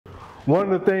One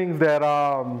of the things that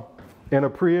in a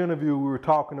pre-interview we were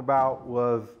talking about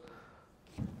was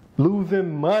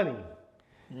losing money.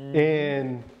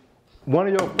 And one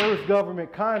of your first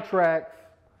government contracts,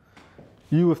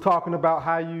 you was talking about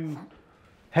how you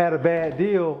had a bad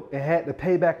deal and had to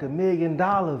pay back $1 million,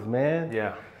 man.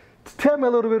 Yeah. Tell me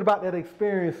a little bit about that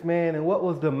experience, man, and what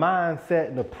was the mindset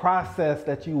and the process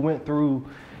that you went through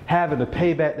having to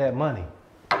pay back that money?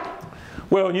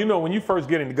 Well, you know, when you first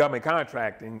get into government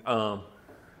contracting, a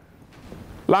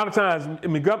lot of times, I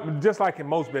mean, just like in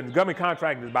most business, government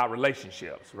contracting is about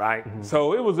relationships, right? Mm-hmm.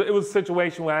 So it was a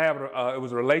situation where I have it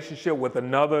was a relationship with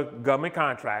another government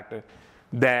contractor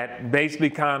that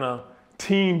basically kind of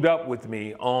teamed up with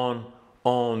me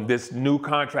on this new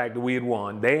contract that we had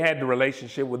won. They had the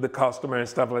relationship with the customer and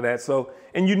stuff like that. So,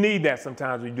 and you need that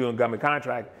sometimes when you're doing government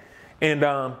contract. And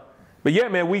but yeah,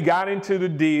 man, we got into the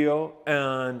deal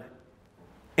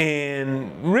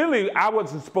and really I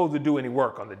wasn't supposed to do any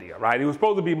work on the deal, right? It was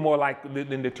supposed to be more like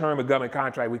in the term of government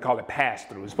contract, we call it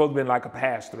pass-through. It's supposed to be like a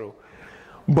pass-through.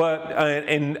 But,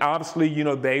 and obviously, you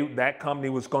know, that company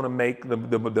was going to make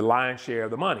the lion's share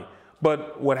of the money.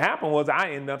 But what happened was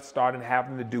I ended up starting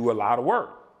having to do a lot of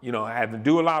work. You know, I had to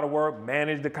do a lot of work,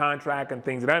 manage the contract and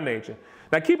things of that nature.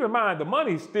 Now, keep in mind, the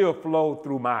money still flowed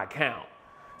through my account.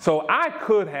 So I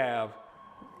could have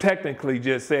technically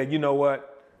just said, you know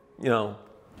what, you know,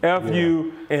 F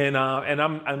you, and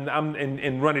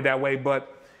run it that way.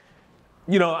 But,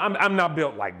 you know, I'm not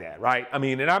built like that, right? I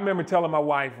mean, and I remember telling my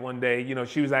wife one day, you know,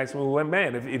 she was asking me, well,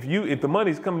 man, if the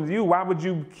money's coming to you, why would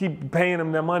you keep paying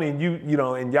them their money and you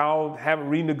know, and y'all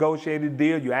haven't renegotiated the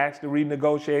deal? You asked to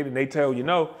renegotiate and they tell you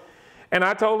no. And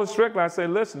I told her strictly, I said,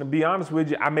 listen, to be honest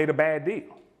with you, I made a bad deal. You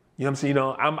know what I'm saying? You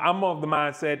know, I'm of the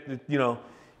mindset that, you know,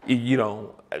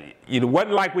 it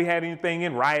wasn't like we had anything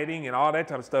in writing and all that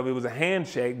type of stuff. It was a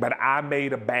handshake, but I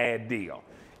made a bad deal.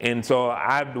 And so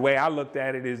the way I looked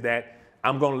at it is that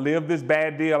I'm going to live this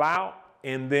bad deal out,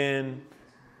 and then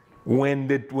when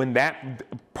that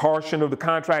portion of the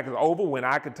contract is over, when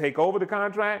I could take over the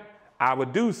contract, I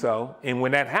would do so. And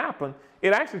when that happened,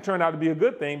 it actually turned out to be a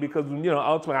good thing because, you know,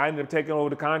 ultimately I ended up taking over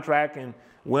the contract and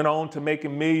went on to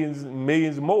making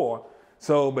millions more.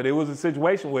 So, but it was a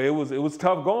situation where it was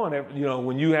tough going, you know,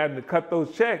 when you had to cut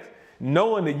those checks,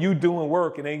 knowing that you doing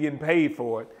work and ain't getting paid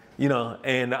for it, you know,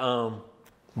 and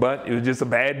but it was just a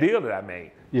bad deal that I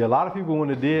made. Yeah, a lot of people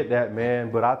wouldn't have did that,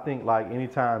 man, but I think like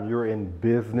anytime you're in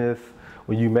business,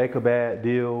 when you make a bad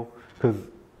deal, because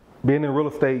being in real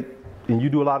estate and you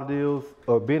do a lot of deals,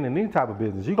 or being in any type of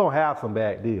business, you're going to have some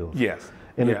bad deals. Yes.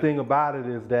 And the thing about it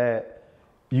is that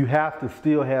you have to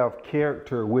still have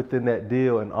character within that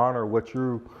deal and honor what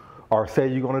you or say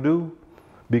you're going to do,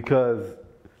 because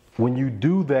when you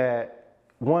do that,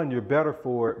 one, you're better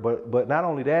for it, but not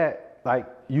only that, like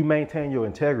you maintain your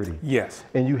integrity. Yes.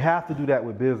 And you have to do that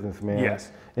with business, man.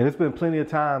 Yes. And it's been plenty of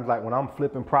times, like when I'm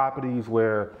flipping properties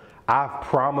where I've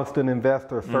promised an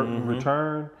investor a certain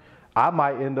return, I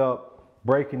might end up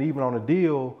breaking even on a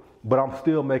deal, but I'm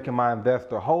still making my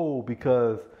investor whole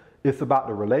because it's about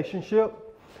the relationship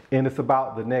and it's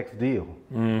about the next deal.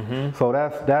 So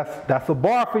that's a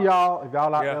bar for y'all. If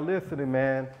y'all out there listening,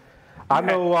 man. I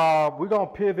know we're going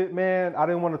to pivot, man. I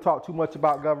didn't want to talk too much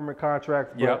about government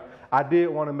contracts, but I did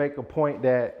want to make a point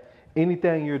that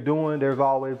anything you're doing, there's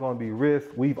always going to be risk.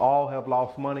 We've all have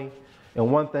lost money.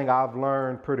 And one thing I've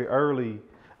learned pretty early,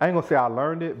 I ain't going to say I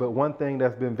learned it, but one thing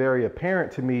that's been very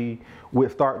apparent to me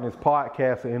with starting this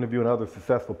podcast and interviewing other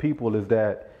successful people is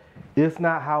that it's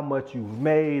not how much you've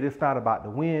made. It's not about the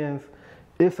wins.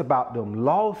 It's about them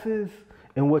losses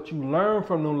and what you learn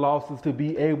from them losses to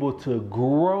be able to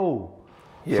grow.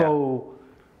 So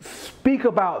speak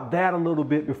about that a little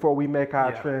bit before we make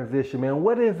our transition, man.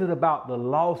 What is it about the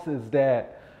losses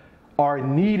that are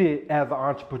needed as an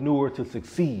entrepreneur to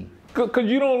succeed? Because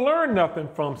you don't learn nothing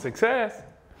from success.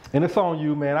 And it's on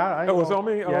you, man. It's on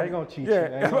me? Yeah, I ain't going to cheat you.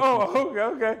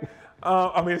 Okay.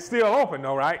 I mean, it's still open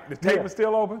though, right? The tape is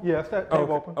still open? Yeah, it's that tape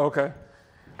open. Okay.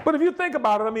 But if you think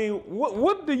about it, I mean,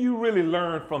 what do you really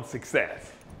learn from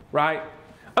success, right?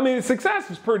 I mean,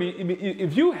 success is pretty,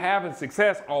 if you having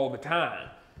success all the time,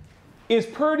 it's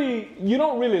pretty, you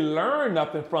don't really learn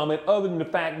nothing from it other than the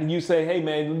fact that you say, hey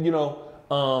man, you know,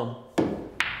 oh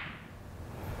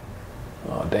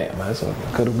damn, I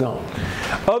could have gone.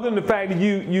 Other than the fact that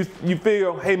you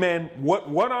feel, hey man,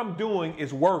 what I'm doing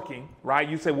is working, right?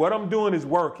 You say what I'm doing is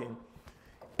working,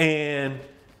 and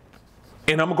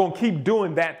I'm gonna keep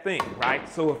doing that thing, right?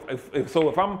 So if it's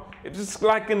just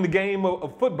like in the game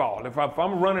of football, if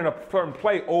I'm running a certain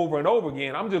play over and over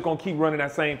again, I'm just gonna keep running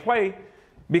that same play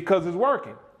because it's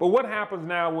working. But what happens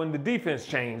now when the defense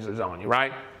changes on you,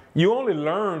 right? You only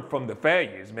learn from the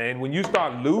failures, man. When you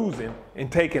start losing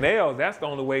and taking L's, that's the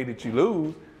only way that you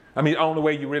lose. I mean, the only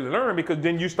way you really learn, because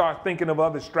then you start thinking of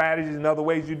other strategies and other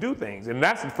ways you do things. And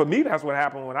that's, for me, that's what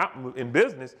happened when I'm in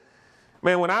business.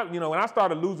 Man, when I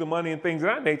started losing money and things of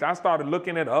that nature, I started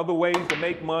looking at other ways to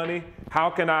make money. How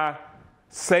can I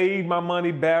save my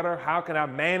money better? How can I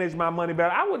manage my money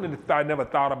better? I never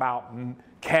thought about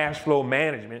cash flow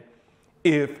management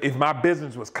if my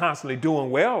business was constantly doing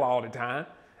well all the time.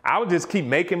 I would just keep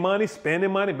making money,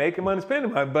 spending money, making money,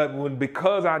 spending money. But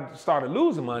because I started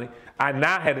losing money, I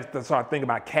now had to start thinking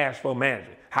about cash flow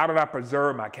management. How did I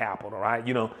preserve my capital, right?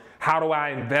 How do I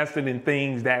invest it in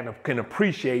things that can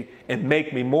appreciate and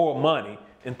make me more money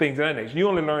and things of that nature? You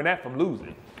only learn that from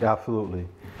losing. Absolutely.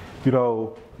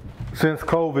 Since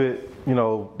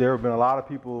COVID, there have been a lot of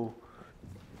people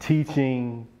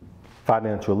teaching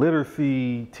financial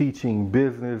literacy, teaching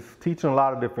business, teaching a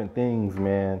lot of different things,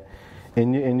 man.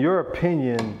 In your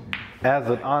opinion, as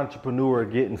an entrepreneur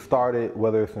getting started,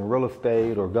 whether it's in real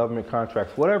estate or government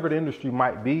contracts, whatever the industry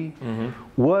might be,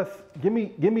 give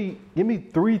me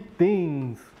 3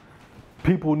 things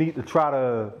people need to try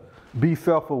to be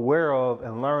self-aware of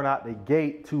and learn out the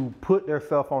gate to put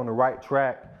themselves on the right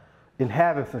track in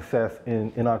having success in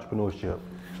entrepreneurship.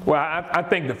 Well, I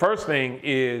think the first thing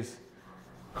is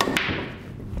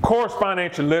course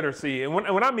financial literacy. And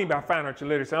when I mean by financial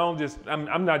literacy,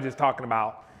 I'm not just talking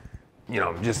about,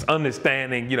 just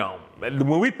understanding,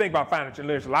 when we think about financial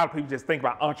literacy, a lot of people just think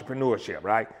about entrepreneurship,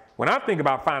 right? When I think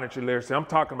about financial literacy, I'm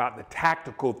talking about the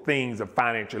tactical things of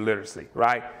financial literacy,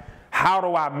 right? How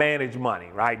do I manage money,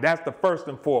 right? That's the first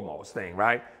and foremost thing,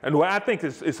 right? And what I think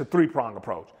it's a 3-pronged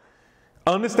approach.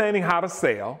 Understanding how to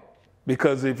sell,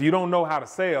 because if you don't know how to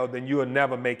sell, then you'll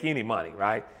never make any money,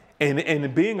 right?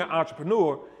 And being an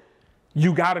entrepreneur,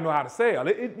 you got to know how to sell.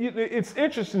 It's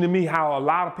interesting to me how a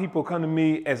lot of people come to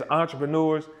me as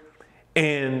entrepreneurs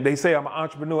and they say, I'm an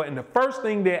entrepreneur. And the first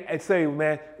thing they say,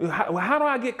 man, how do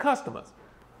I get customers?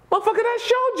 Motherfucker, that's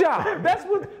your job. That's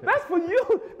for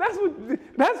you.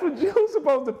 That's what you're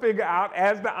supposed to figure out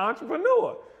as the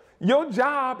entrepreneur. Your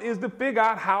job is to figure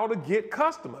out how to get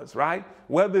customers, right?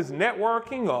 Whether it's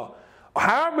networking or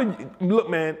however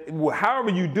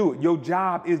you do it, your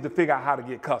job is to figure out how to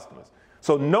get customers.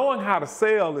 So knowing how to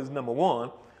sell is number 1.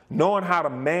 Knowing how to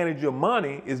manage your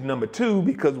money is number 2,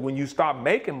 because when you start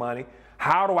making money,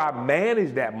 how do I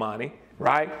manage that money,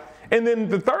 right? And then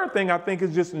the third thing I think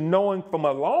is just knowing from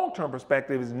a long-term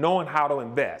perspective is knowing how to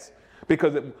invest.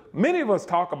 Because many of us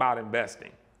talk about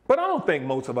investing, but I don't think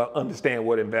most of us understand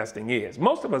what investing is.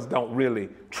 Most of us don't really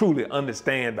truly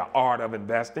understand the art of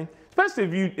investing.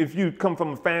 Especially if you come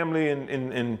from a family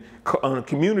and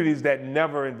communities that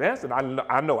never invested.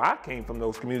 I know I came from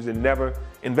those communities that never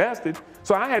invested.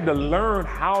 So I had to learn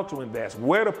how to invest,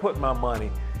 where to put my money.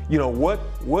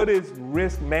 What is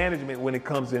risk management when it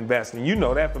comes to investing? You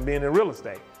know that from being in real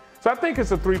estate. So I think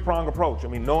it's a 3-pronged approach. I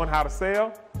mean, knowing how to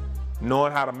sell,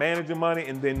 knowing how to manage your money,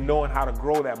 and then knowing how to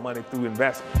grow that money through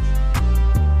investments.